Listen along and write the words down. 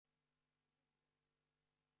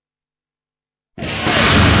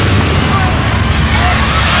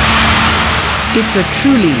It's a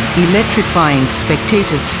truly electrifying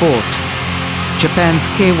spectator sport. Japan's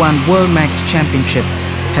K1 World Max Championship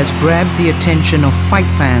has grabbed the attention of fight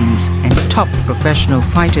fans and top professional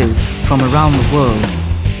fighters from around the world.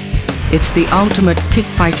 It's the ultimate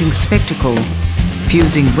kick-fighting spectacle,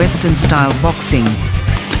 fusing Western-style boxing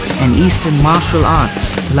and Eastern martial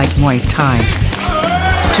arts like Muay Thai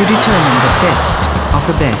to determine the best of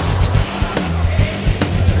the best.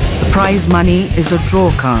 The prize money is a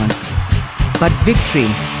draw card, but victory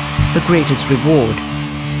the greatest reward.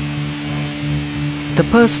 The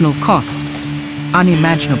personal cost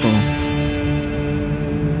unimaginable.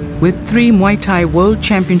 With 3 Muay Thai World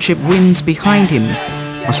Championship wins behind him,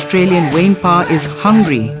 Australian Wayne Parr is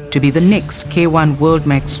hungry to be the next K1 World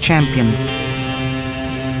Max champion.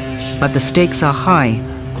 But the stakes are high.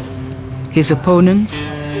 His opponents,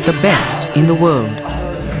 the best in the world.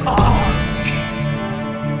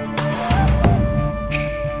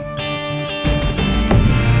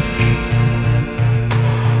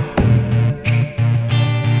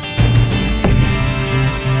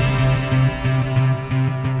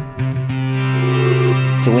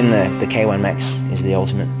 To win the K1 Max is the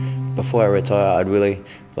ultimate. Before I retire, I'd really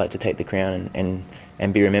like to take the crown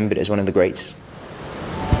and be remembered as one of the greats.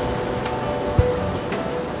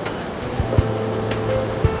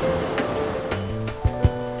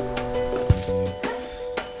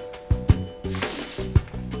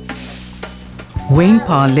 Wayne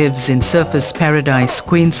Parr lives in Surfers Paradise,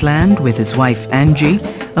 Queensland with his wife Angie,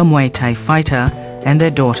 a Muay Thai fighter, and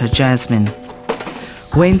their daughter Jasmine.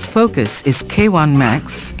 Wayne's focus is K1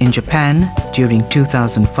 Max in Japan during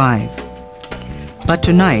 2005. But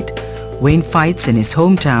tonight, Wayne fights in his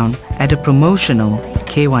hometown at a promotional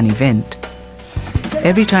K1 event.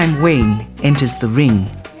 Every time Wayne enters the ring,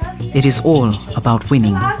 it is all about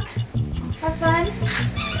winning. Have fun.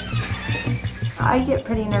 I get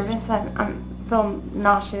pretty nervous. I feel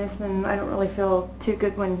nauseous and I don't really feel too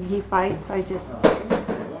good when he fights.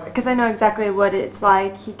 Because I know exactly what it's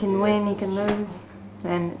like. He can win, he can lose.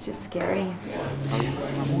 And it's just scary.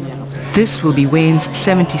 This will be Wayne's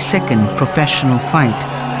 72nd professional fight.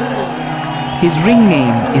 His ring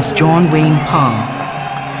name is John Wayne Parr,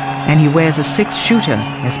 and he wears a 6-shooter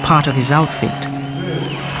as part of his outfit.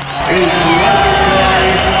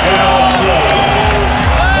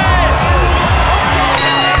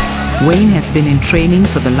 Wayne has been in training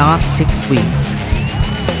for the last 6 weeks.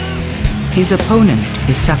 His opponent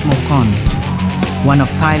is Sakmokon, one of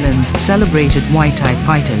Thailand's celebrated Muay Thai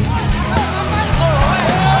fighters.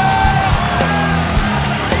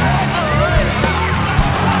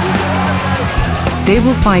 They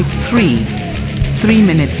will fight 3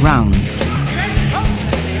 3-minute rounds.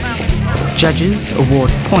 Judges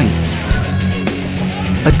award points.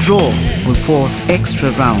 A draw will force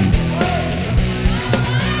extra rounds.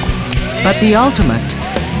 But the ultimate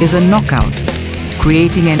is a knockout,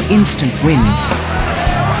 creating an instant win.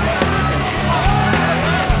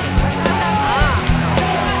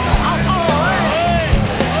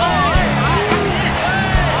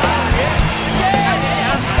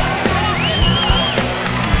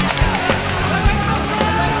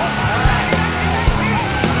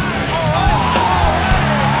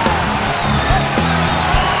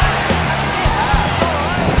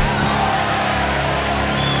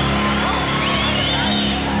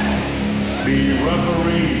 The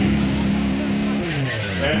referees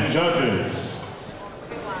and judges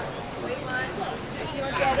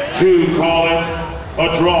to call it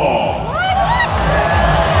a draw.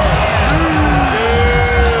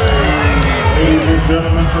 Ladies and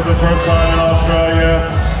gentlemen, for the first time in Australia,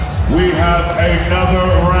 we have another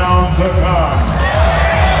round to come.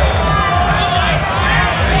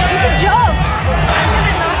 It's a joke!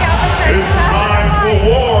 It's time for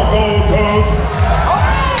war, Gold Coast.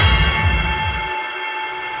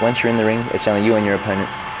 Once you're in the ring, it's only you and your opponent.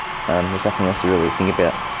 There's nothing else to really think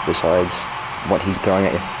about besides what he's throwing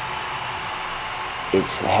at you.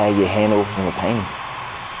 It's how you handle the pain.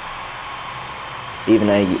 Even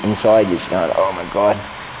though inside you're going, oh my God,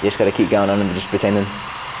 you just got to keep going on and just pretending.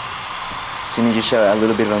 As soon as you show a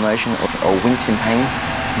little bit of emotion or wince in pain,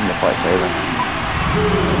 then the fight's over.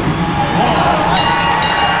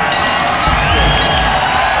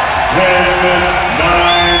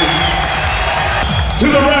 10-9 to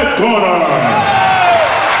the red corner.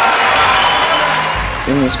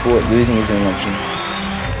 In this sport, losing isn't an option.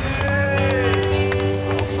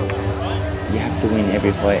 You have to win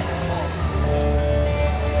every fight.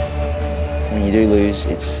 When you do lose,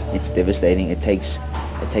 it's devastating. It takes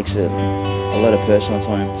a lot of personal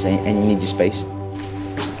time, so, and you need your space.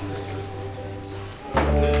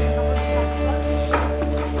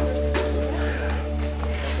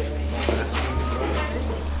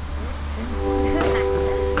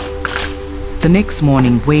 next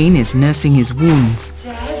morning, Wayne is nursing his wounds.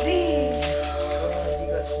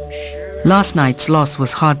 Last night's loss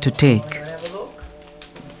was hard to take.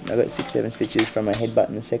 I got 6-7 stitches from my headbutt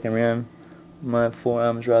in the second round. My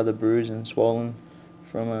forearm's rather bruised and swollen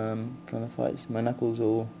from the fights. My knuckles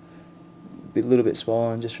all a little bit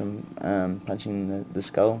swollen just from punching the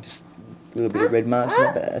skull. Just a little bit of red marks,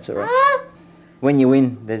 but that's all right. When you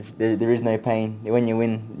win, there is no pain. When you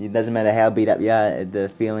win, it doesn't matter how beat up you are. The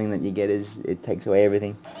feeling that you get it takes away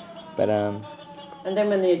everything. But and then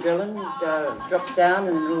when the adrenaline drops down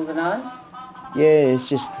in the middle of the night? Yeah, it's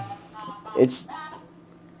just it's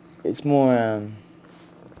more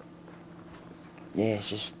yeah, it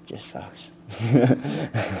just sucks.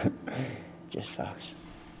 Just sucks.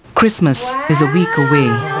 Christmas is a week away,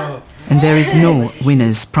 and there is no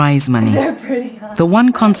winner's prize money. The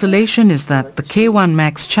one consolation is that the K1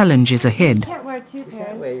 Max Challenge is ahead.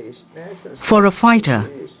 For a fighter,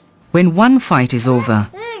 when one fight is over,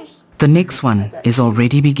 the next one is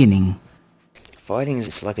already beginning. Fighting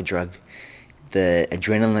is like a drug. The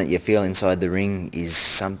adrenaline that you feel inside the ring is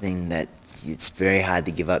something that it's very hard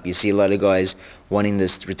to give up. You see a lot of guys wanting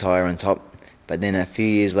to retire on top, but then a few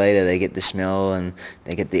years later they get the smell and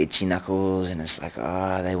they get the itchy knuckles, and it's like,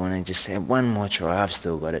 they want to just have one more try. I've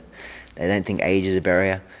still got it. They don't think age is a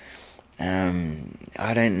barrier.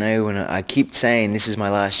 I don't know, when I keep saying this is my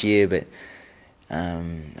last year, but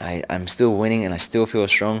I'm still winning and I still feel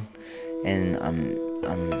strong, and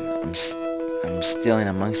I'm still in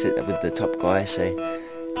amongst it with the top guys, so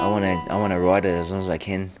I want to ride it as long as I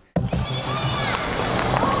can.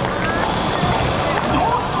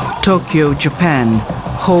 Tokyo, Japan,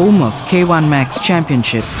 home of K1 Max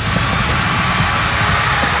Championships.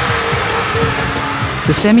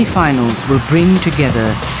 The semi-finals will bring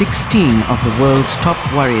together 16 of the world's top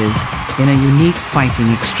warriors in a unique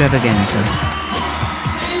fighting extravaganza,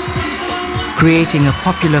 creating a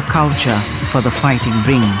popular culture for the fighting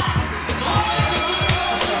ring.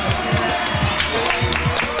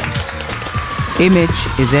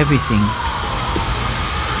 Image is everything.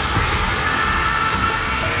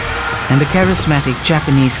 And the charismatic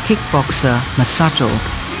Japanese kickboxer Masato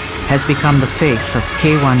has become the face of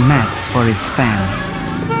K1 Max for its fans.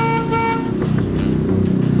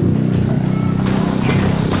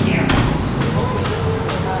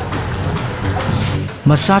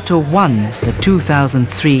 Masato won the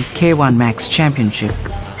 2003 K1 Max Championship.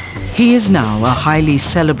 He is now a highly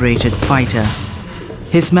celebrated fighter.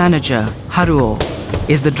 His manager, Haruo,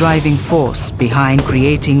 is the driving force behind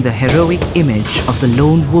creating the heroic image of the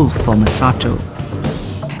lone wolf for Masato,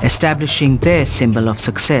 establishing their symbol of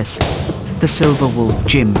success, the Silver Wolf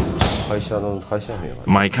Gym.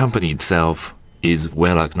 My company itself is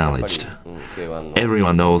well acknowledged.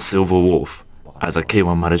 Everyone knows Silver Wolf as a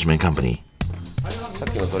K1 management company.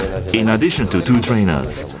 In addition to 2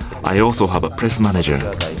 trainers, I also have a press manager.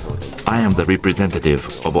 I am the representative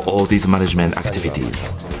of all these management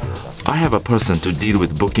activities. I have a person to deal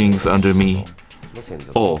with bookings under me.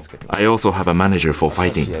 I also have a manager for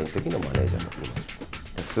fighting.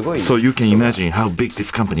 So you can imagine how big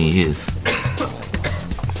this company is.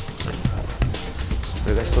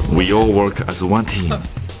 We all work as one team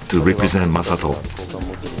to represent Masato.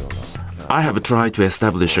 I have tried to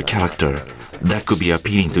establish a character that could be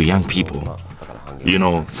appealing to young people. You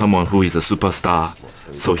know, someone who is a superstar,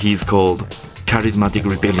 so he's called Charismatic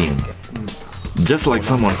Rebellion. Just like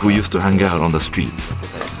someone who used to hang out on the streets,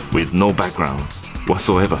 with no background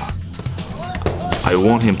whatsoever. I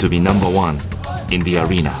want him to be #1 in the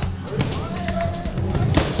arena.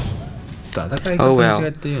 Oh well,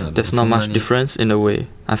 there's not much difference in the way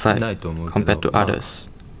I fight compared to others.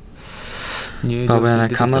 But when I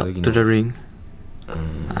come up to the ring,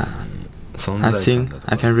 I think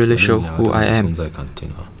I can really show who I am.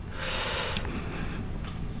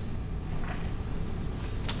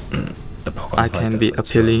 I can be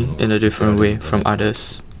appealing in a different way from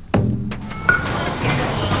others.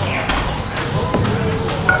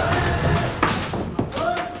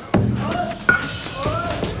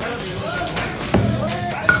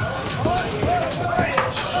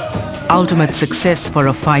 Ultimate success for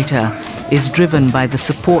a fighter is driven by the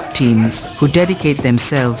support teams who dedicate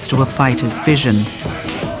themselves to a fighter's vision.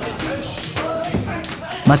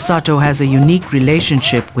 Masato has a unique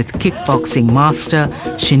relationship with kickboxing master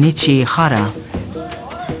Shinichi Hara.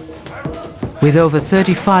 With over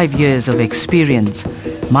 35 years of experience,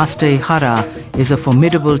 Master Ihara is a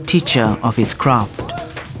formidable teacher of his craft.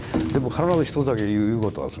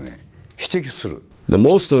 The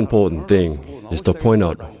most important thing is to point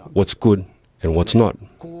out what's good and what's not.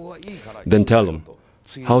 Then tell them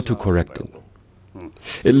how to correct it.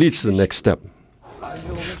 It leads to the next step,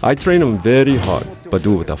 I train him very hard, but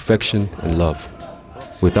do it with affection and love.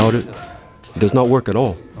 Without it, it does not work at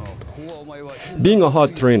all. Being a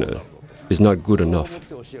hard trainer is not good enough.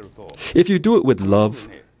 If you do it with love,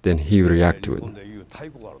 then he will react to it.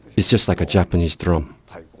 It's just like a Japanese drum.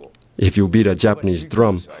 If you beat a Japanese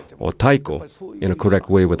drum or taiko in a correct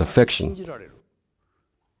way with affection,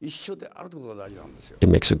 it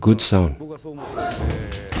makes a good sound.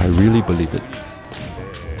 I really believe it.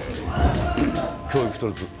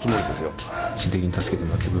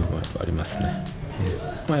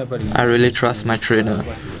 I really trust my trainer,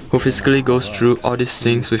 who physically goes through all these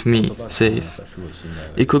things with me, says.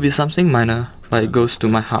 It could be something minor, but it goes to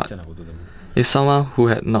my heart. If someone who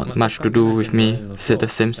had not much to do with me said the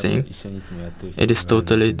same thing, it is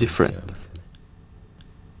totally different.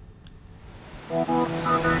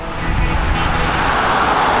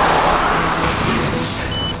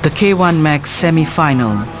 The K1 Max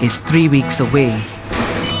semi-final is 3 weeks away.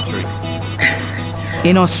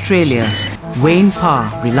 In Australia, Wayne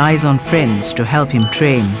Parr relies on friends to help him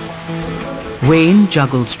train. Wayne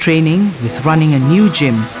juggles training with running a new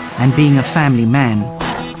gym and being a family man.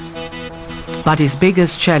 But his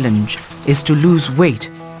biggest challenge is to lose weight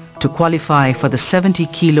to qualify for the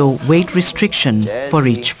 70-kilo weight restriction for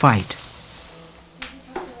each fight.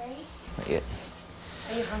 Not yet.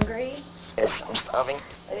 Are you hungry? Yes, I'm starving.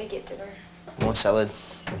 Let me get dinner. More salad.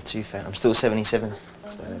 I'm too fat. I'm still 77,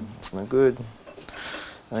 so it's not good.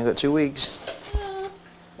 I only got 2 weeks.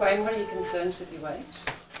 Wayne, what are your concerns with your weight?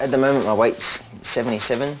 At the moment, my weight's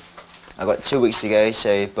 77. I got 2 weeks to go,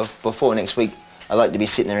 so before next week, I'd like to be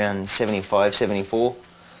sitting around 75, 74,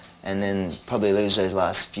 and then probably lose those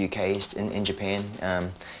last few Ks in Japan.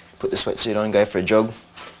 Put the sweatsuit on, go for a jog.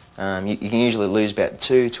 You can usually lose about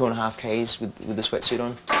 2.5 Ks with the sweatsuit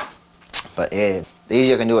on. But yeah, the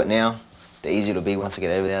easier I can do it now, the easier it'll be once I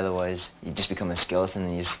get over there. Otherwise, you just become a skeleton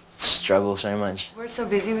and you just struggle so much. We're so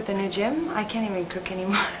busy with the new gym, I can't even cook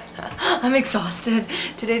anymore. I'm exhausted.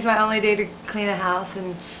 Today's my only day to clean the house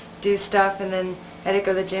and do stuff, and then I had to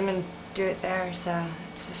go to the gym and do it there, so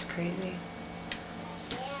it's just crazy.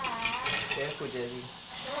 Careful, Jazzy.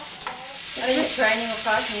 Are you training or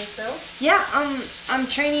fighting yourself? Yeah, I'm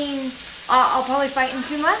training. I'll probably fight in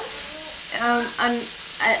 2 months. I'm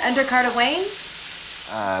undercard of Wayne.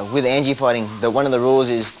 With Angie fighting, one of the rules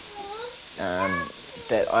is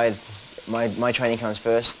that my training comes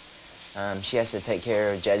first. She has to take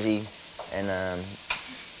care of Jazzy, and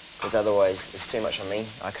because otherwise it's too much on me.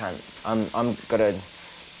 I can't.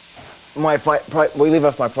 We live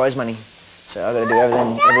off my prize money, so I got to do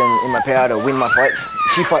everything in my power to win my fights.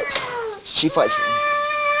 She fights.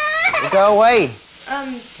 Go away.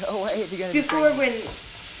 Go away if you're gonna. Before, when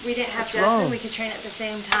we didn't have Jasmine, we could train at the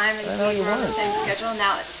same time and we were on the same schedule.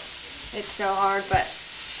 Now it's so hard, but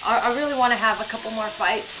I really want to have a couple more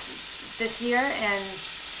fights this year, and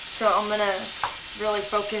so I'm gonna really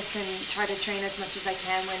focus and try to train as much as I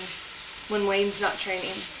can when Wayne's not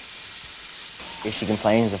training. If she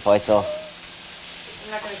complains, the fight's off.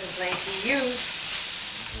 I'm not gonna complain to you.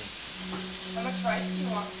 How much rice do you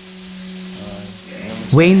want?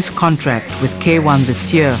 Wayne's contract with K1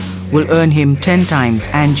 this year will earn him 10 times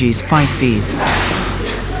Angie's fight fees.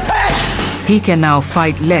 He can now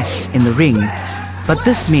fight less in the ring, but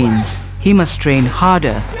this means he must train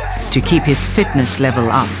harder to keep his fitness level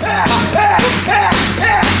up.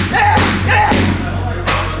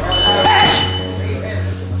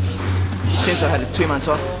 Since I had 2 months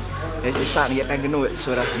off, it's starting to get back into it,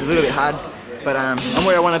 sort of a little bit hard, but I'm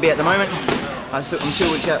where I want to be at the moment. I'm 2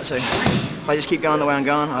 weeks out, so if I just keep going the way I'm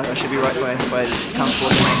going, I should be right where it comes for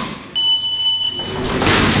me.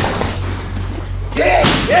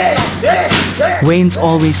 Wayne's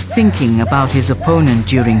always thinking about his opponent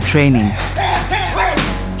during training.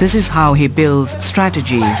 This is how he builds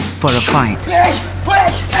strategies for a fight.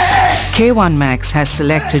 K1 Max has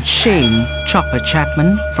selected Shane Chopper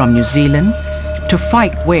Chapman from New Zealand to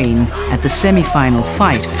fight Wayne at the semi-final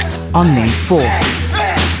fight on May 4th.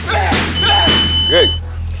 Good.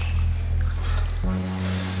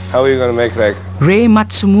 How are you going to make like... Rei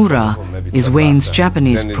Matsumura is Wayne's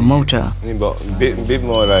Japanese promoter. Bit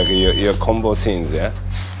more like your combo scenes, yeah?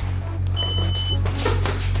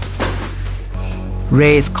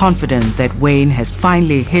 Ray is confident that Wayne has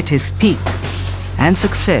finally hit his peak and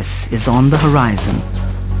success is on the horizon.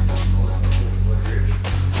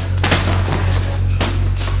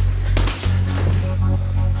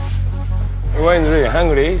 Wayne's really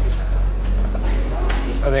hungry.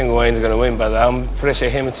 I think Wayne's going to win, but I'm pressure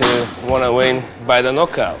him to want to win by the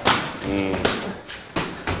knockout.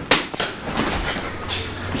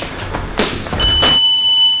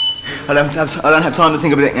 I don't have time to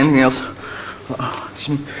think about anything else.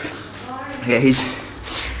 Excuse me. Yeah,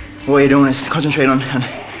 what you're doing is concentrate on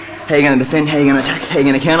how you're going to defend, how you're going to attack, how you're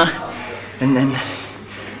going to counter, and then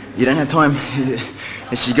you don't have time.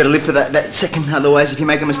 You've got to live for that second, otherwise if you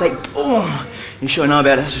make a mistake, boom, you sure know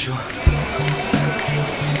about it, that's for sure.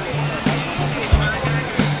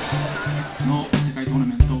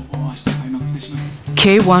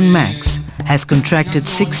 K1 Max has contracted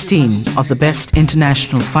 16 of the best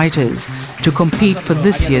international fighters to compete for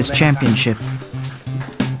this year's championship.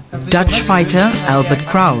 Dutch fighter Albert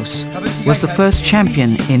Kraus was the first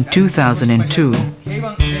champion in 2002.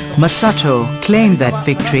 Masato claimed that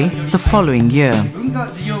victory the following year.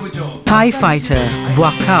 Thai fighter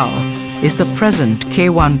Buakaw is the present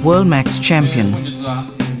K1 World Max champion.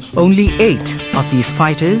 Only 8 of these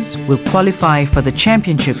fighters will qualify for the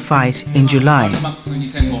championship fight in July.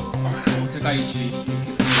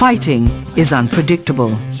 Fighting is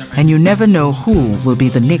unpredictable, and you never know who will be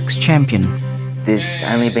the next champion. There's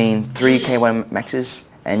only been 3 K1 Maxes,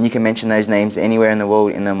 and you can mention those names anywhere in the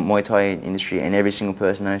world in the Muay Thai industry, and every single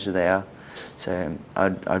person knows who they are. So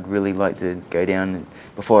I'd really like to go down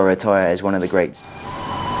before I retire as one of the greats.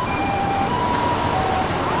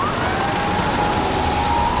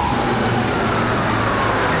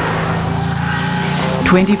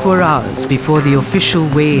 "24 hours before the official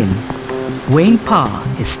weigh-in, Wayne Parr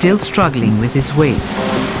is still struggling with his weight.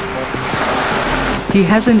 He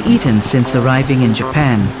hasn't eaten since arriving in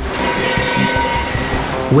Japan.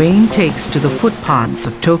 Wayne takes to the footpaths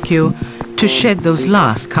of Tokyo to shed those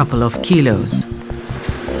last couple of kilos.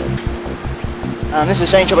 This is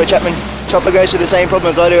Shane Chopper Chapman. Chopper goes through the same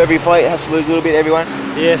problem as I do every fight, has to lose a little bit, everyone.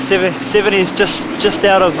 Yeah, 70 is just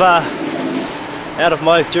out of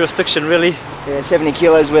my jurisdiction, really. Yeah, 70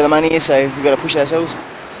 kilos where the money is, so we've got to push ourselves.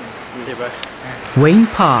 Yeah, bro. Wayne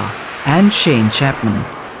Parr and Shane Chapman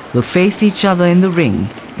will face each other in the ring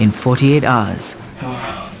in 48 hours.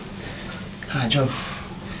 Hard job.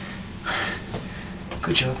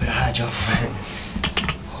 Good job, but a hard job.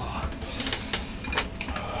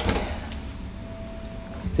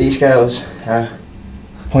 These scales are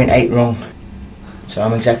 0.8 wrong, so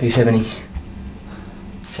I'm exactly 70.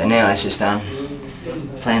 So now it's just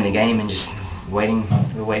playing the game and just waiting,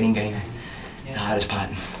 the waiting game, the hardest part.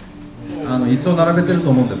 椅子を並べてると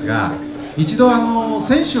思うんですが、一度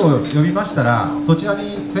選手を呼びましたら、そちら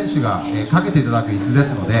に選手がかけていただく椅子で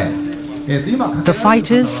すので、The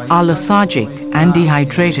fighters are lethargic and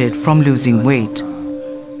dehydrated from losing weight.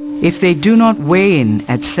 If they do not weigh in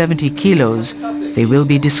at 70 kilos, they will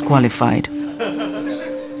be disqualified.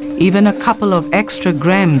 Even a couple of extra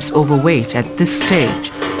grams overweight at this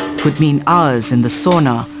stage could mean hours in the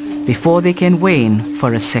sauna before they can weigh in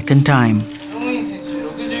for a second time.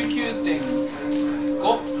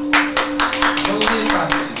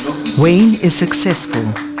 Wayne is successful.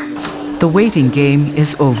 The waiting game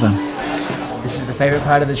is over. This is the favourite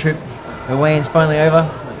part of the trip. The weigh-in's finally over.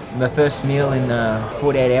 My first meal in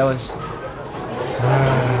 48 hours.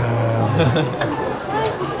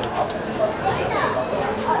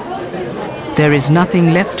 There is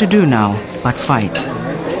nothing left to do now but fight.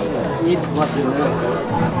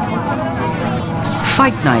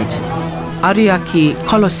 Fight night, Ariake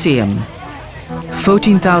Coliseum.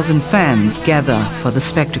 14,000 fans gather for the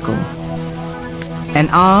spectacle. An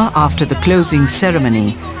hour after the closing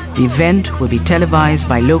ceremony, the event will be televised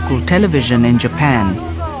by local television in Japan.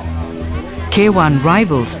 K1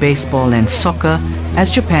 rivals baseball and soccer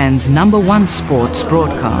as Japan's #1 sports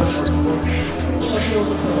broadcast.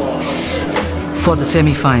 For the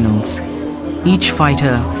semi-finals, each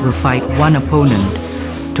fighter will fight one opponent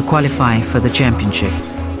to qualify for the championship.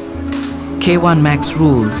 K1 Max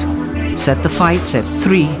rules set the fights at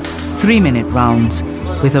 3 3-minute rounds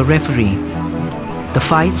with a referee. The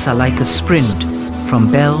fights are like a sprint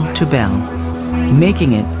from bell to bell,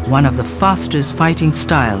 making it one of the fastest fighting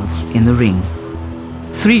styles in the ring.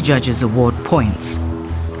 3 judges award points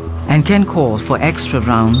and can call for extra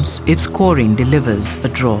rounds if scoring delivers a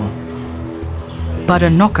draw. But a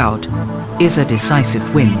knockout is a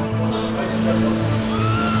decisive win.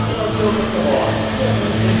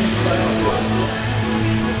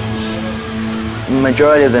 The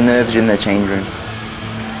majority of the nerves are in the change room.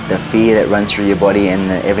 The fear that runs through your body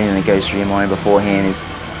and everything that goes through your mind beforehand is,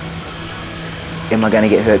 am I going to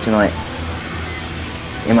get hurt tonight?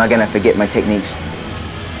 Am I going to forget my techniques?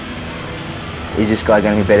 Is this guy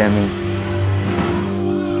going to be better than me?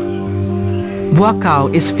 Buakaw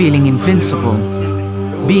is feeling invincible.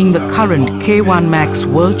 Being the current K1 Max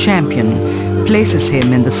world champion places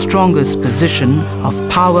him in the strongest position of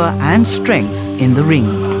power and strength in the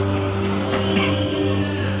ring.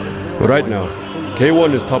 Right now,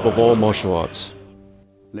 K1 is top of all martial arts.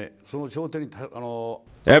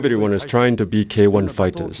 Everyone is trying to be K1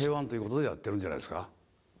 fighters.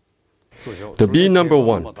 To be number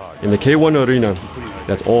one in the K1 arena,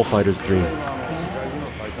 that's all fighters' dream.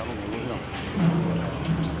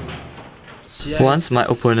 Once my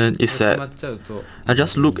opponent is sad, I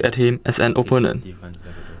just look at him as an opponent.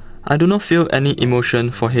 I do not feel any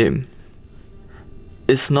emotion for him.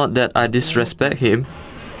 It's not that I disrespect him.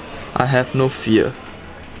 I have no fear.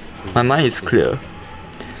 My mind is clear.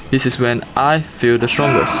 This is when I feel the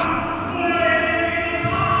strongest.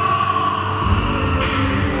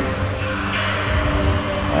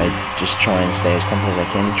 I just try and stay as confident as I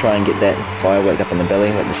can, try and get that fire worked up in the belly,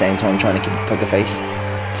 but at the same time trying to keep a poker face.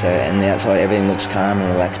 So on the outside everything looks calm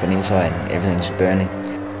and relaxed, but inside everything's burning.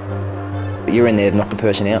 But you're in there to knock the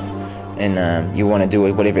person out, and you want to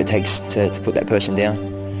do whatever it takes to put that person down.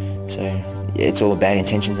 So yeah, it's all about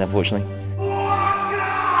intentions, unfortunately.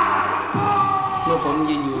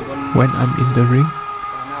 When I'm in the ring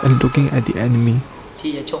and looking at the enemy,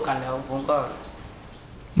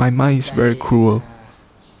 my mind is very cruel,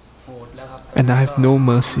 and I have no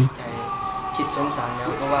mercy.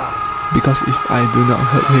 Because if I do not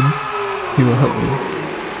hurt him, he will hurt me.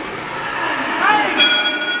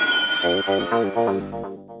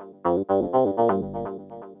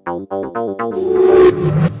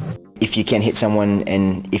 If you can hit someone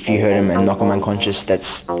and if you hurt them and knock them unconscious,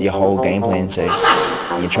 that's your whole game plan. So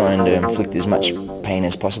you're trying to inflict as much pain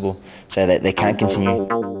as possible so that they can't continue.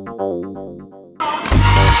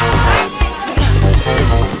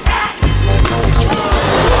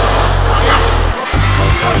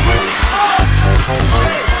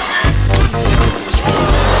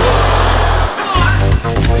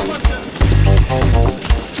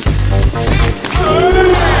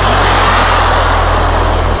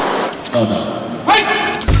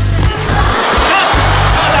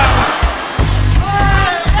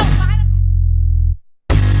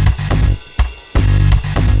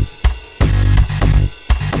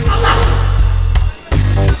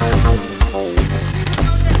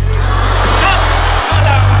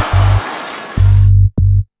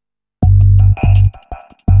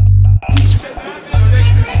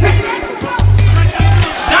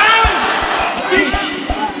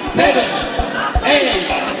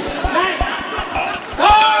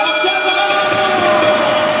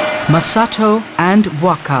 Masato and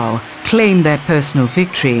Buakaw claim their personal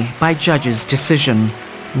victory by judges' decision.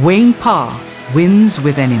 Wayne Parr wins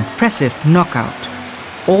with an impressive knockout.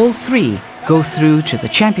 All three go through to the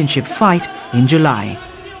championship fight in July.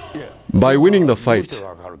 By winning the fight,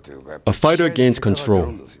 a fighter gains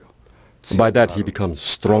control. By that he becomes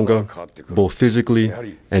stronger, both physically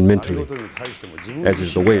and mentally, as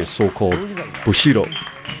is the way of so-called Bushido,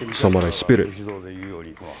 samurai spirit.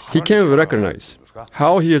 He can recognize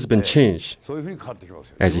how he has been changed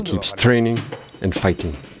as he keeps training and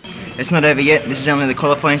fighting. It's not over yet. This is only the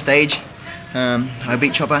qualifying stage. I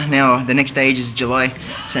beat Chopper. Now the next stage is July,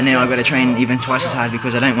 so now I've got to train even twice as hard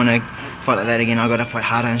because I don't want to fight like that again. I've got to fight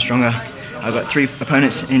harder and stronger. I've got 3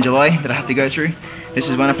 opponents in July that I have to go through. This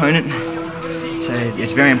is one opponent, so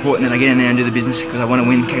it's very important that I get in there and do the business because I want to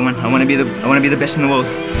win K1. I want to be the best in the world.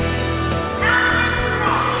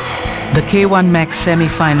 The K1 Max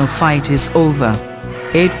semi-final fight is over.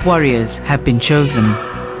 8 warriors have been chosen.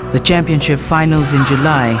 The championship finals in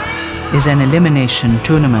July is an elimination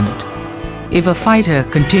tournament. If a fighter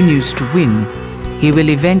continues to win, he will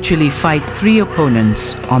eventually fight 3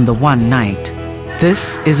 opponents on the one night.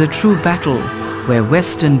 This is a true battle where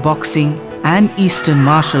Western boxing and Eastern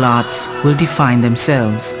martial arts will define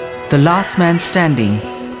themselves. The last man standing,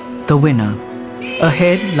 the winner.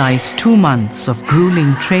 Ahead lies 2 months of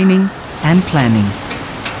grueling training and planning.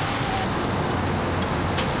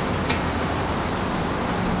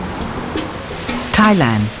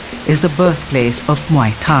 Thailand is the birthplace of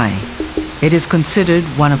Muay Thai. It is considered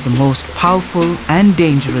one of the most powerful and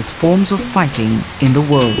dangerous forms of fighting in the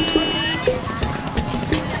world.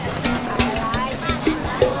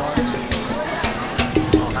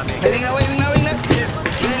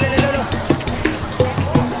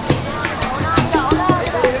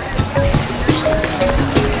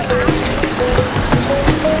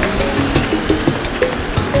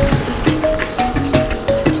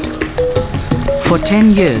 For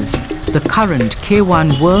 10 years, the current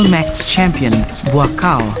K1 World Max champion,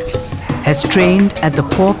 Buakaw, has trained at the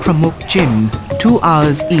Por.Pramuk gym 2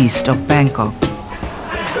 hours east of Bangkok.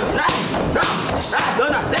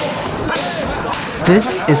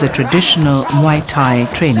 This is a traditional Muay Thai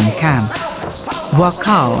training camp.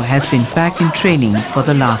 Buakaw has been back in training for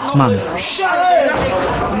the last month.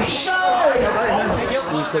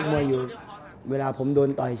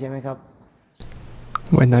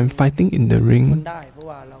 When I'm fighting in the ring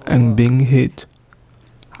and being hit,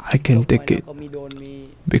 I can take it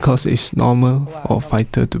because it's normal for a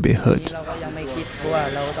fighter to be hurt.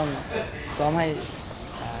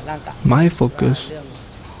 My focus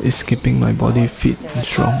is keeping my body fit and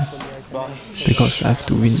strong because I have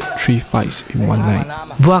to win 3 fights in one night.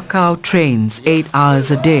 Buakaw trains 8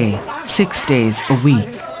 hours a day, 6 days a week.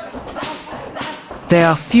 There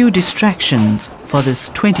are few distractions for this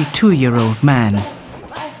 22-year-old man.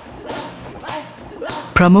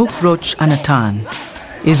 Pramuk Anatan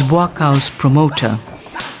is Buakaw's promoter.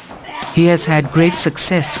 He has had great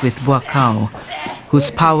success with Buakaw,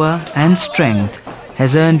 whose power and strength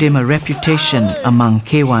has earned him a reputation among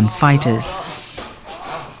K1 fighters.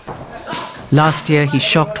 Last year he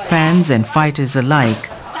shocked fans and fighters alike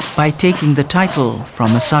by taking the title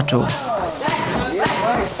from Masato.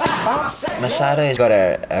 Masato got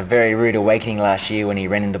a very rude awakening last year when he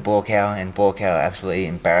ran into Buakaw, and Buakaw absolutely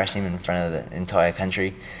embarrassed him in front of the entire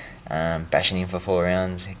country, bashing him for 4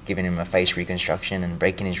 rounds, giving him a face reconstruction and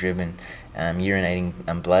breaking his rib and urinating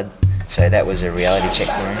blood. So that was a reality check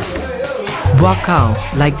for him. Buakaw,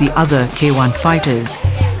 like the other K1 fighters,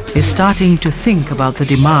 is starting to think about the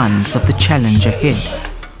demands of the challenge ahead.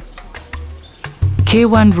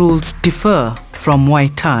 K1 rules differ from Muay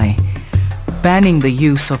Thai, banning the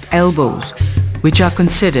use of elbows, which are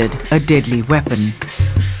considered a deadly weapon.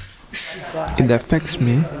 It affects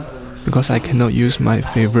me because I cannot use my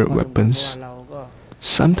favorite weapons.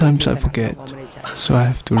 Sometimes I forget, so I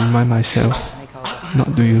have to remind myself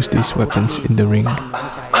not to use these weapons in the ring.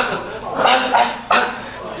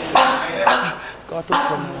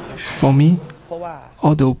 For me,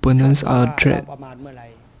 all the opponents are a threat,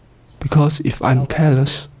 because if I'm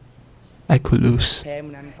careless, I could lose.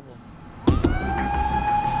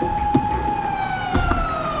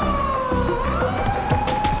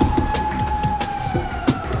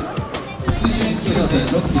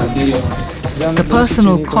 The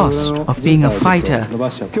personal cost of being a fighter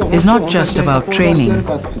is not just about training.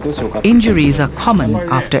 Injuries are common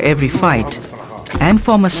after every fight. And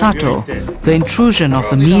for Masato, the intrusion of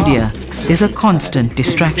the media is a constant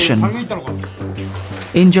distraction.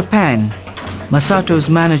 In Japan, Masato's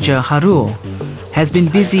manager Haruo has been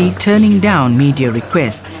busy turning down media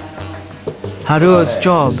requests. Haruo's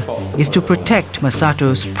job is to protect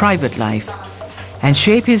Masato's private life and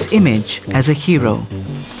shape his image as a hero.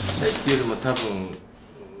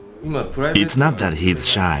 It's not that he's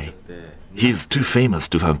shy. He's too famous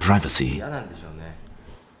to have privacy.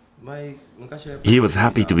 He was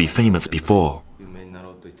happy to be famous before.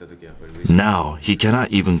 Now he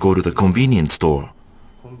cannot even go to the convenience store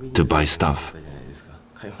to buy stuff.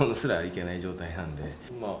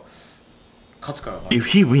 If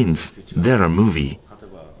he wins, there are movie,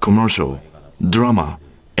 commercial, drama,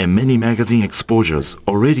 and many magazine exposures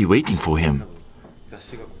already waiting for him.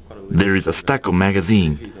 There is a stack of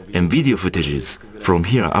magazine and video footages from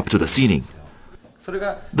here up to the ceiling.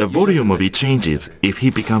 The volume of it changes if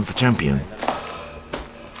he becomes the champion.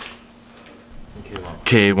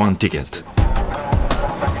 K1 ticket.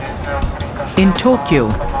 In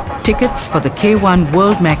Tokyo, tickets for the K1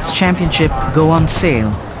 World Max Championship go on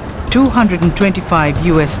sale.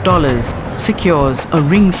 $225 secures a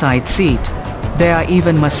ringside seat. There are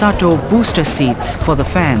even Masato booster seats for the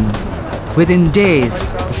fans. Within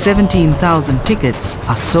days, the 17,000 tickets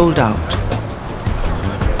are sold out.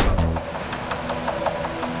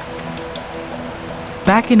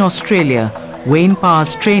 Back in Australia, Wayne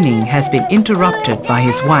Parr's training has been interrupted by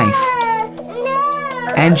his wife.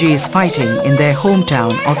 Angie is fighting in their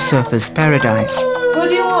hometown of Surfers Paradise. What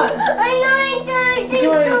do you want? What do you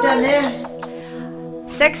want down there?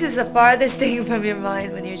 Sex is the farthest thing from your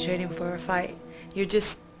mind when you're training for a fight. You're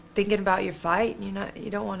just thinking about your fight. You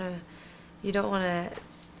don't want to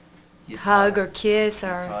hug or kiss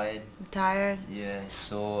or tired. You're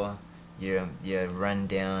sore. You're run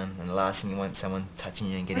down, and the last thing you want is someone touching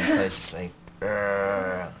you and getting close. It's like,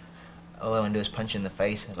 all I want to do is punch you in the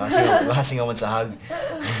face. Last thing I want is a hug.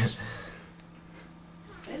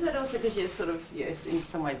 Is that also because you're in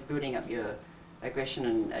some ways building up your aggression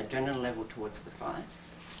and adrenaline level towards the fight?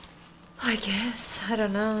 I guess. I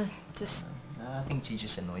don't know. Just. No, I think she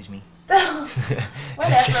just annoys me. Whatever.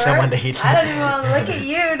 It's just someone to hit. I don't even want to look at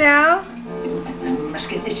you now. Must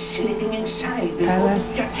get this silly thing inside.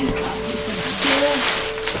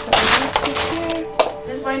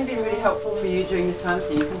 Has Wayne been really helpful for you during this time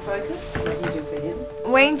so you can focus like you do for him?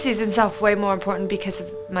 Wayne sees himself way more important because of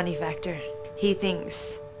the money factor. He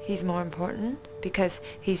thinks he's more important because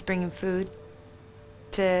he's bringing food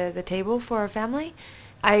to the table for our family.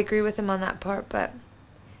 I agree with him on that part, but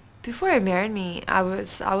Before he married me, I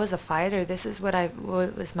was a fighter. This is what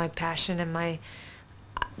was my passion, and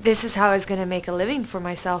this is how I was going to make a living for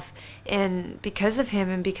myself. And because of him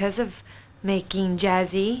and because of making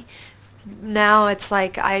jazzy, now it's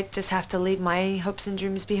like I just have to leave my hopes and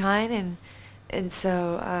dreams behind, and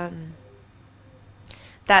so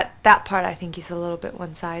that part I think he's a little bit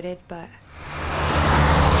one-sided, but.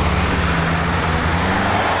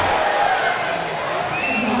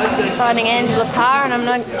 Fighting Angela Parr, and I'm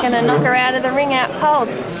not going to knock her out of the ring out cold.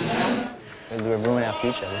 We'll ruin our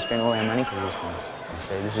future. We'll spend all our money for these guys.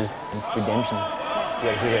 So this is redemption. You got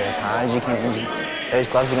to hit it as hard as you can, Angie. Those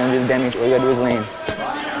gloves are going to do the damage. All you got to do is land.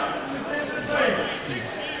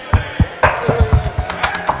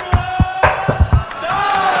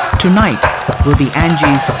 Tonight will be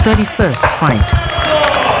Angie's 31st fight.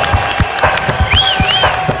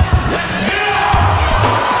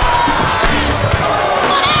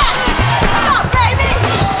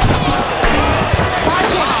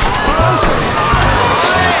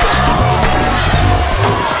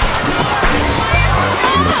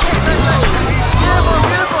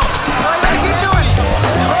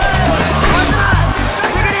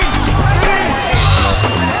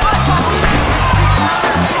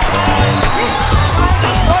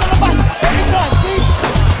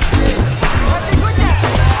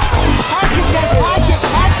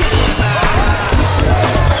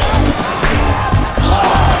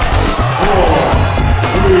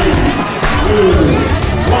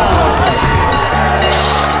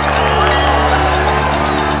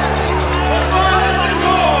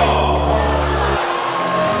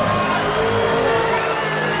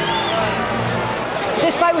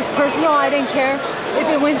 Personal, I didn't care if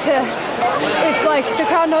it went to, if like the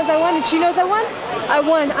crowd knows I won and she knows I won.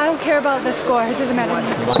 I don't care about the score, it doesn't matter.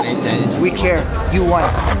 We care, you won.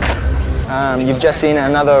 You've just seen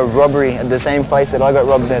another robbery at the same place that I got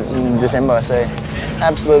robbed at in December, so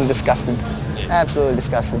absolutely disgusting. Absolutely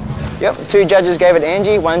disgusting. Yep, 2 judges gave it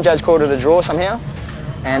Angie, 1 judge called it a draw somehow,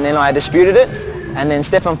 and then I disputed it, and then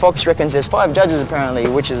Stefan Fox reckons there's 5 judges apparently,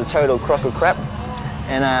 which is a total crock of crap.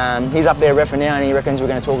 And he's up there refereeing now, and he reckons we're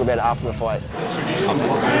going to talk about it after the fight.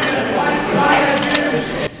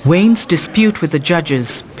 Wayne's dispute with the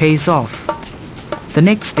judges pays off. The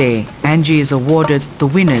next day, Angie is awarded the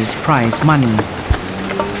winner's prize money.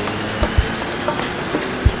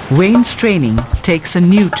 Wayne's training takes a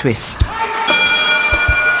new twist.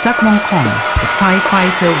 Sakmong Kong, the Thai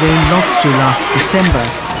fighter Wayne lost to last December,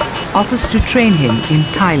 offers to train him in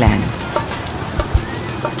Thailand.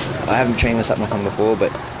 I haven't trained with Satmakong before,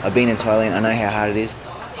 but I've been in Thailand, I know how hard it is,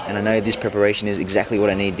 and I know this preparation is exactly what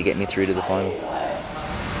I need to get me through to the final.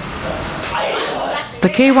 The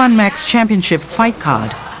K1 Max Championship fight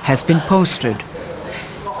card has been posted.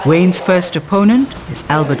 Wayne's first opponent is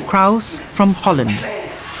Albert Kraus from Holland.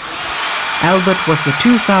 Albert was the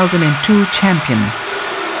 2002 champion.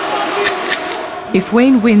 If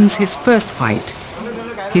Wayne wins his first fight,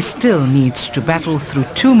 he still needs to battle through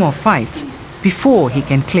 2 more fights before he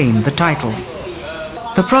can claim the title.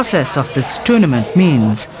 The process of this tournament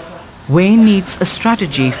means Wayne needs a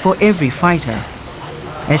strategy for every fighter,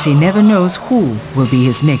 as he never knows who will be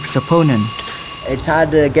his next opponent. It's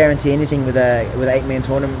hard to guarantee anything with an 8-man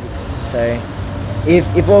tournament, so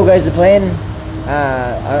if all goes to plan,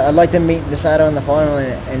 I'd like to meet Masato in the final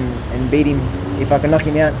and beat him. If I can knock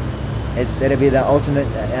him out, that'll be the ultimate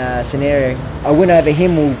scenario. A win over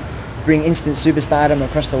him will bring instant superstardom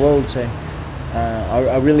across the world, so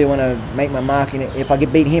I really want to make my mark in it. If I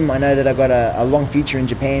could beat him, I know that I've got a long future in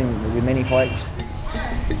Japan with many fights.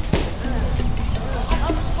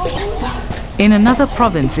 In another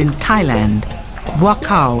province in Thailand,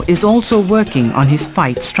 Buakaw is also working on his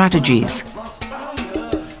fight strategies.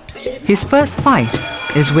 His first fight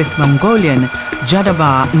is with Mongolian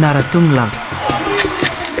Jadaba Naratunglak,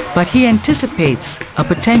 but he anticipates a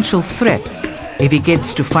potential threat if he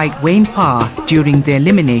gets to fight Wayne Parr during the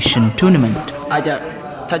elimination tournament.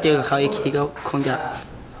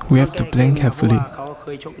 We have to plan carefully,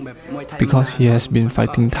 because he has been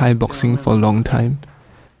fighting Thai boxing for a long time,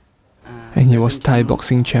 and he was Thai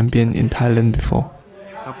boxing champion in Thailand before.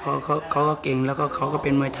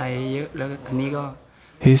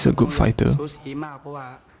 He's a good fighter.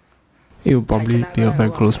 It will probably be a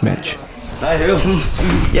very close match. You're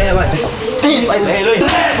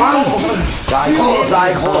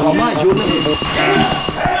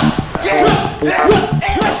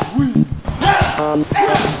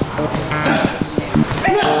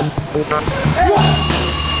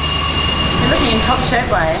looking in top shape,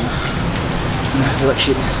 Brian. I feel like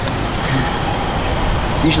shit.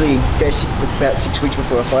 Usually go sick with about 6 weeks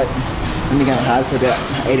before a fight. I've been going hard for about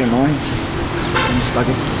 8 or 9, so I'm just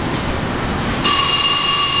buggered.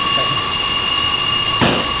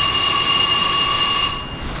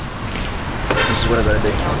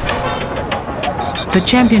 The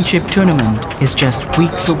championship tournament is just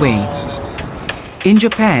weeks away. In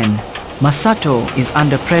Japan, Masato is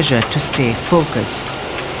under pressure to stay focused.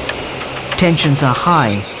 Tensions are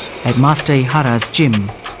high at Master Ihara's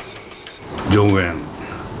gym. John Wayne,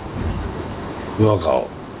 Buakaw,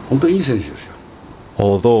 本当にいい選手ですよ。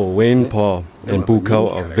 Although Wayne Parr and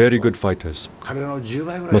Buakaw are very good fighters,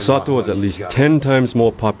 Masato is at least 10 times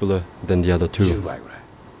more popular than the other two.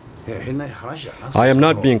 I am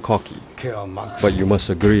not being cocky, but you must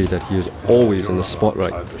agree that he is always in the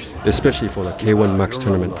spotlight, especially for the K1 Max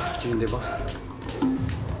tournament.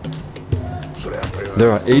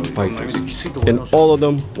 There are 8 fighters, and all of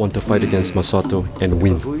them want to fight against Masato and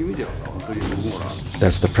win.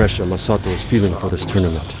 That's the pressure Masato is feeling for this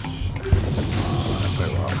tournament.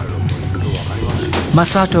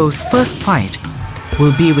 Masato's first fight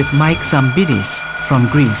will be with Mike Zambidis from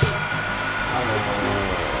Greece.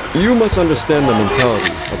 You must understand the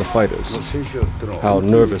mentality of the fighters, how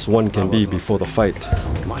nervous one can be before the fight.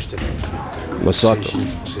 Masato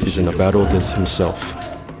is in a battle against himself.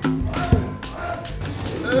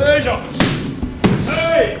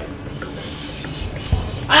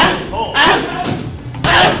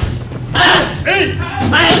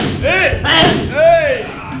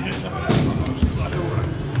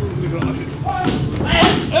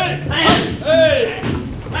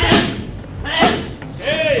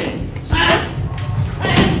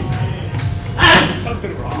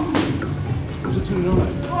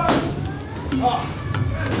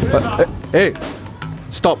 Hey,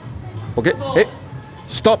 stop, okay? Hey,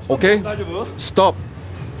 stop, okay? Stop.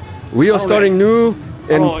 We are starting new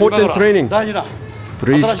and important training.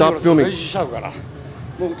 Please stop filming.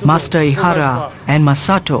 Master Ihara and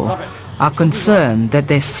Masato are concerned that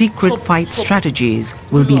their secret fight strategies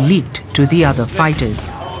will be leaked to the other fighters.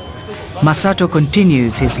 Masato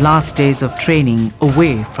continues his last days of training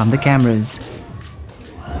away from the cameras.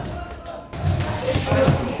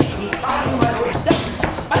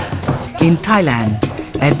 In Thailand,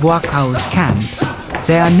 at Buakaw's camp,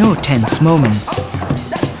 there are no tense moments.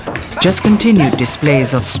 Just continued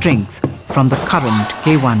displays of strength from the current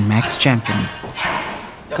K1 Max champion.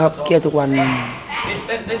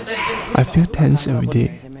 I feel tense every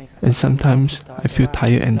day, and sometimes I feel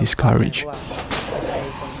tired and discouraged.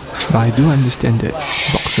 But I do understand that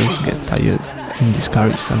boxers get tired and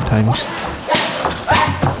discouraged sometimes.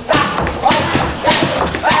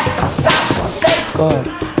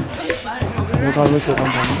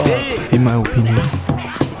 In my opinion,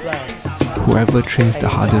 whoever trains the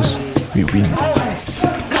hardest will win.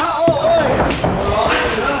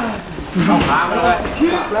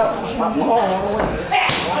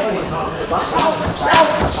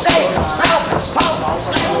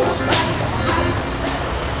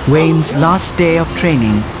 Wayne's last day of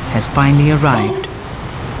training has finally arrived.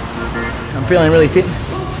 I'm feeling really fit.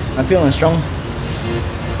 I'm feeling strong.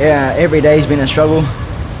 Yeah, every day's been a struggle.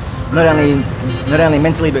 Not only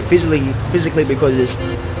mentally but physically because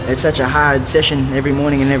it's such a hard session every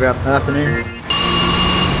morning and every afternoon.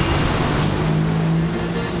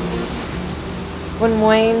 When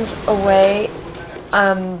Wayne's away,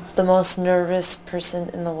 I'm the most nervous person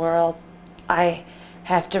in the world. I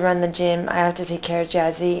have to run the gym, I have to take care of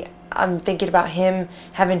Jazzy. I'm thinking about him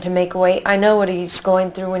having to make weight. I know what he's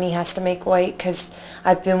going through when he has to make weight because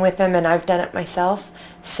I've been with him and I've done it myself.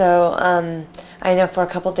 So I know for a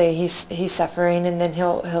couple days he's suffering, and then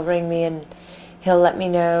he'll ring me and he'll let me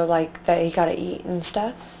know like that he got to eat and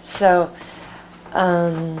stuff. So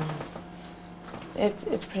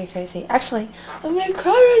it's pretty crazy. Actually, I'm gonna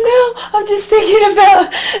cry right now. I'm just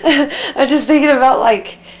thinking about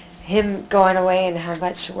like him going away and how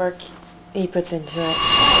much work he puts into it.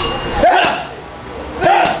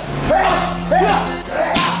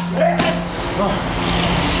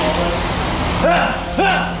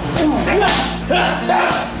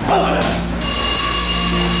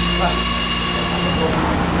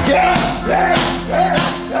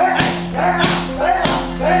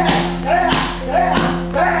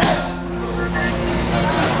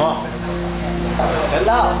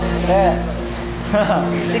 Hello. Yeah.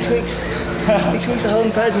 6 weeks. 6 weeks of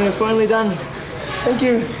holding pads and we're finally done. Thank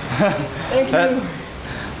you. Thank you.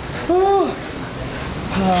 Oh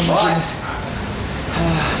my goodness.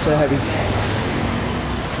 So happy.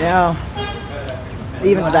 Now,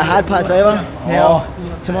 even the hard part's over. Now,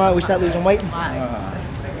 tomorrow we start losing weight.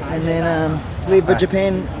 And then leave for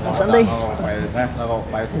Japan on Sunday.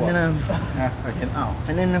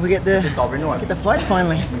 And then we get the flight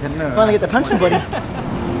finally. Finally get to punch somebody.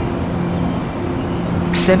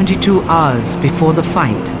 72 hours before the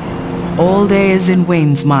fight, all there is in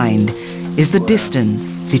Wayne's mind is the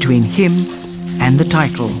distance between him and the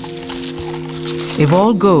title. If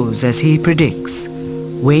all goes as he predicts,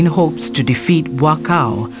 Wayne hopes to defeat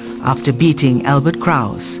Buakaw after beating Albert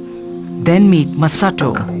Kraus, then meet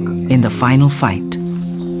Masato in the final fight.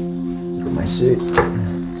 Got my suit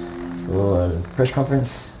for a press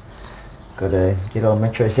conference. Got to get all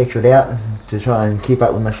metrosexual out to try and keep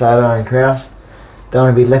up with Masato and Kraus. Don't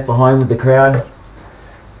want to be left behind with the crowd.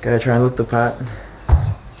 Got to try and look the part.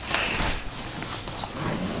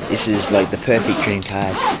 This is like the perfect dream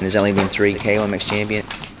card. There's only been 3 K1 Max champion.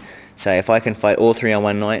 So if I can fight all 3 on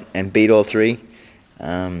one night and beat all 3,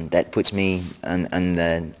 that puts me on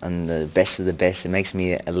the best of the best. It makes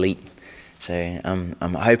me elite. So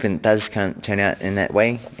I'm hoping it does turn out in that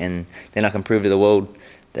way, and then I can prove to the world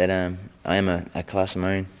that I am a class of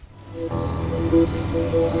my own.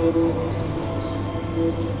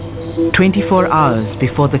 24 hours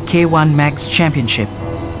before the K1 Max Championship,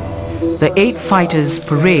 the 8 fighters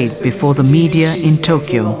parade before the media in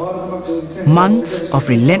Tokyo. Months of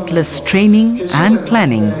relentless training and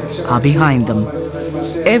planning are behind them.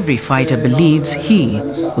 Every fighter believes he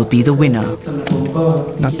will be the winner.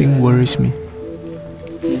 Nothing worries me.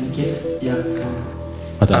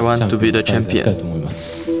 I want to be the champion.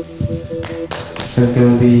 It's going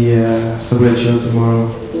to be a great show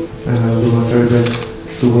tomorrow, and I'll do my very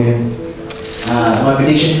best to win. My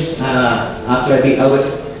prediction, after I beat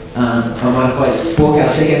Albert, I might fight Buakaw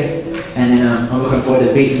second, and then I'm looking forward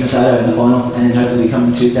to beating Masato in the final, and then hopefully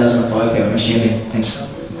becoming 2005 K1 champion. Thanks.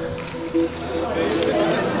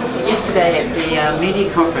 Yesterday at the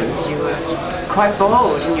media conference, you were quite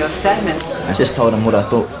bold in your statements. I just told him what I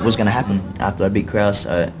thought was going to happen after I beat Kraus.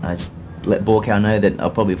 I just let Buakaw know that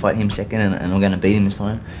I'll probably fight him second, and I'm going to beat him this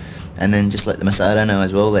time. And then just let the Masato know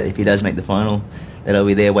as well that if he does make the final, that I'll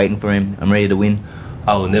be there waiting for him. I'm ready to win.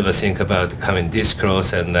 I will never think about coming this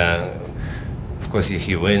close, and of course if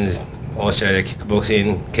he wins Australia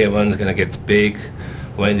kickboxing, K1's gonna get big,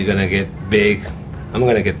 Wayne's gonna get big, I'm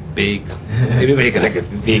gonna get big, everybody's gonna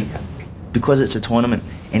get big. Because it's a tournament,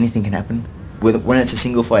 anything can happen. When it's a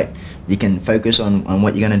single fight, you can focus on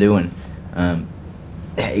what you're gonna do and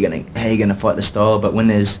how you're gonna fight the style. But when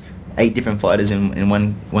there's 8 different fighters in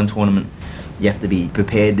one tournament, you have to be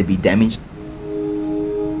prepared to be damaged.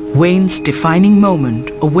 Wayne's defining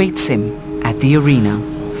moment awaits him at the arena.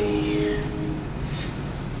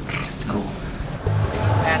 Let's go.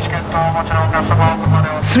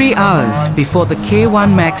 3 hours before the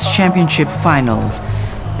K1 Max Championship finals,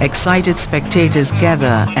 excited spectators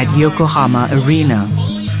gather at Yokohama Arena.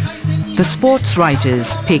 The sports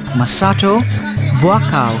writers pick Masato,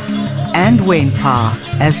 Buakaw, and Wayne Parr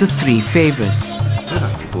as the 3 favorites.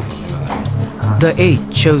 The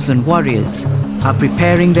 8 chosen warriors are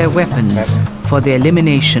preparing their weapons for the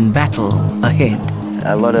elimination battle ahead.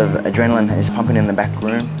 A lot of adrenaline is pumping in the back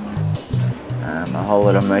room. A whole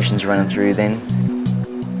lot of emotions running through then.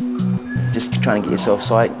 Just trying to get yourself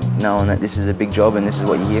psyched, knowing that this is a big job and this is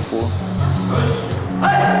what you're here for.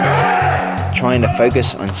 Trying to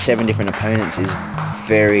focus on 7 different opponents is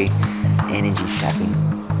very energy sapping.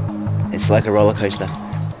 It's like a roller coaster.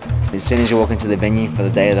 As soon as you walk into the venue for the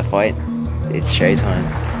day of the fight, it's showtime.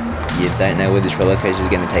 You don't know where this roller coaster is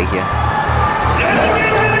going to take you.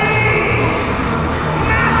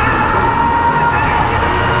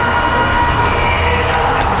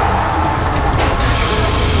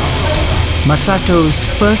 Masato's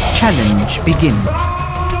first challenge begins.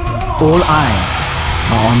 All eyes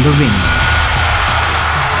are on the ring.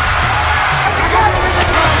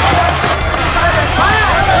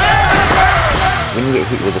 When you get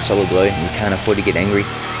hit with a solid blow, you can't afford to get angry.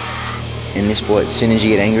 In this sport, as soon as you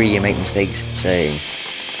get angry, you make mistakes. So you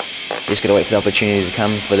just got to wait for the opportunities to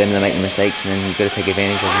come for them to make the mistakes, and then you've got to take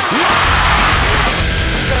advantage of them.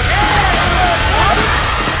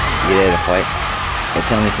 You're there to fight.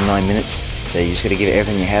 It's only for 9 minutes, so you just got to give it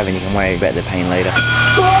everything you have, and you can worry about the pain later.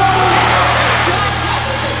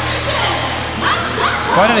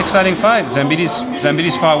 Quite an exciting fight.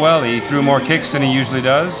 Zambides fought well. He threw more kicks than he usually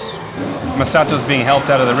does. Masato's being helped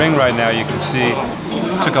out of the ring right now. You can see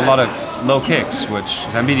took a lot of low kicks, which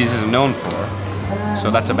Zambides isn't known for. So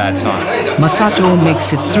that's a bad sign. Masato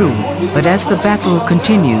makes it through, but as the battle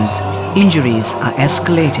continues, injuries are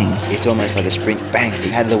escalating. It's almost like a sprint. Bang!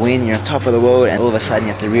 You had the win, you're on top of the world, and all of a sudden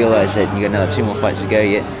you have to realise that you've got another 2 more fights to go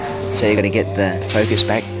yet. So you've got to get the focus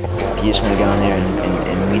back. You just want to go in there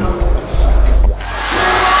and win.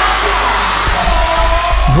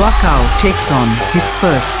 Buakaw takes on his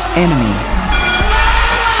first enemy.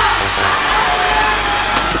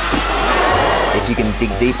 If you can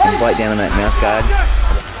dig deep and bite down on that mouth guard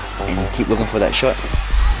and keep looking for that shot,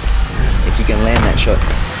 if you can land that shot,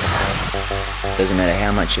 doesn't matter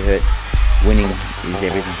how much you hurt, winning is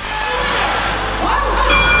everything.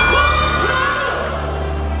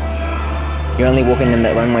 You're only walking in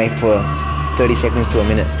that runway for 30 seconds to a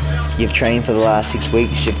minute. You've trained for the last 6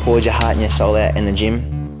 weeks, you've poured your heart and your soul out in the gym.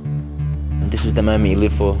 This is the moment you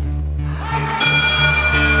live for.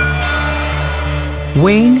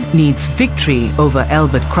 Wayne needs victory over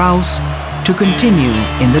Albert Kraus to continue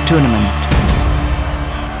in the tournament.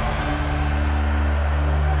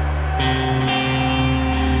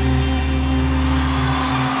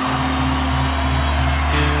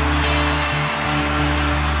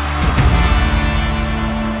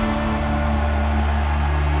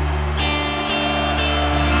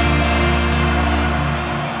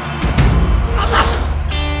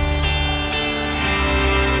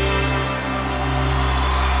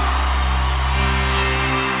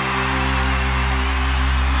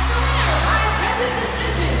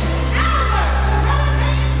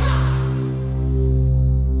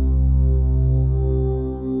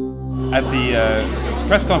 At the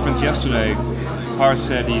press conference yesterday, Parr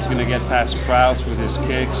said he's going to get past Kraus with his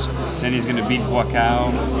kicks, then he's going to beat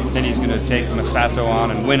Buakaw, then he's going to take Masato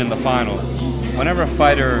on and win in the final. Whenever a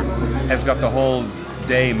fighter has got the whole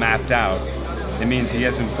day mapped out, it means he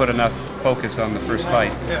hasn't put enough focus on the first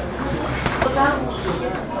fight.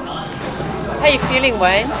 How are you feeling,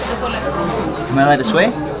 Wayne? Am I allowed to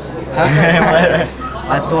swear?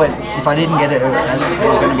 I thought if I didn't get it, it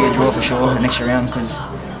was going to be a draw for sure, the next round, because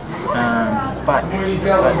but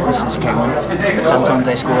this is K1. Sometimes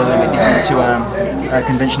they score a little bit different to a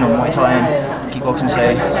conventional Muay Thai and kickboxing,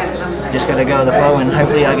 so just got to go with the flow, and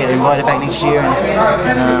hopefully I get invited back next year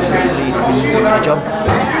and hopefully win the job.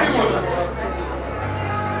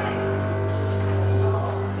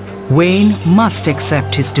 Wayne must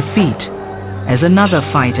accept his defeat as another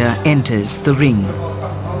fighter enters the ring.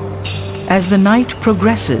 As the night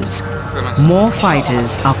progresses, more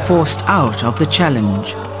fighters are forced out of the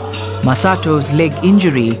challenge. Masato's leg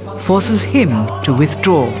injury forces him to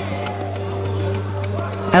withdraw.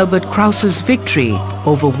 Albert Kraus's victory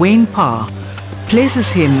over Wayne Parr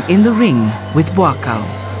places him in the ring with Buakaw.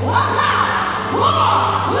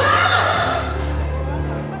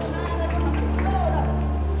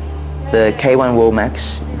 The K1 World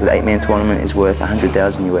Max, the 8-man tournament, is worth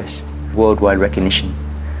 100,000 US. Worldwide recognition,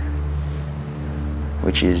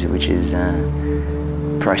 which is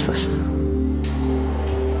priceless.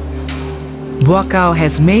 Buakaw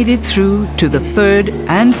has made it through to the third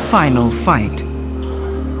and final fight.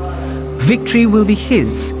 Victory will be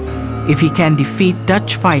his if he can defeat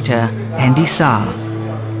Dutch fighter Andy Saar.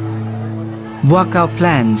 Buakaw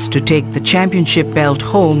plans to take the championship belt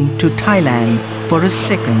home to Thailand for a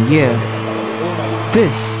second year.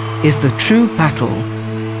 This is the true battle.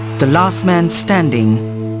 The last man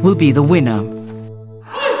standing will be the winner.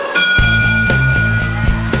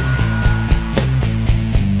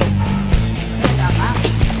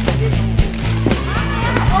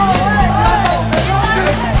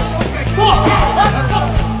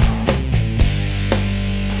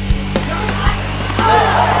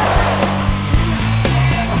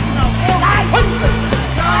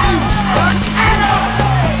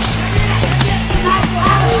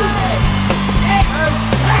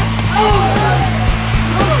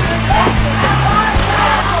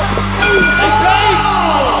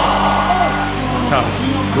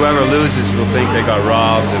 Whoever loses will think they got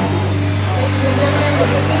robbed.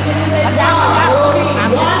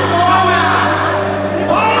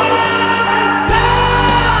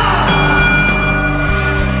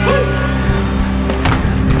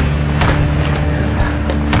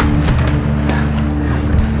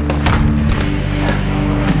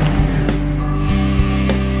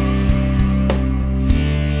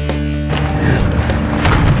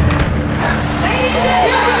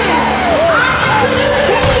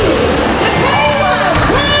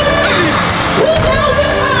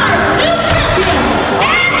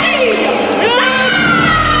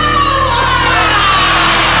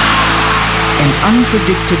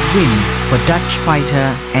 Unpredicted win for Dutch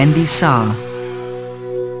fighter Andy Saar.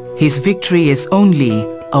 His victory is only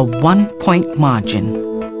a 1-point margin.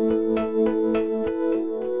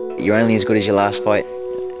 You're only as good as your last fight.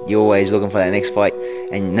 You're always looking for that next fight,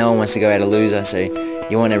 and no one wants to go out a loser, so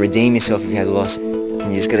you want to redeem yourself if you had a loss, and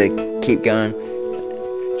you just got to keep going.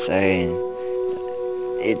 So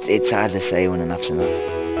it's hard to say when enough's enough.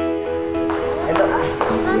 Heads up.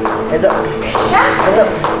 Heads up. Heads up.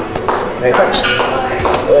 Okay, punch.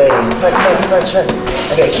 Wait, punch.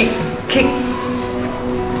 Okay, kick.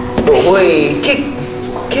 Oh, wait, kick.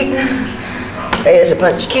 Hey, that's a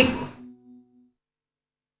punch. Kick.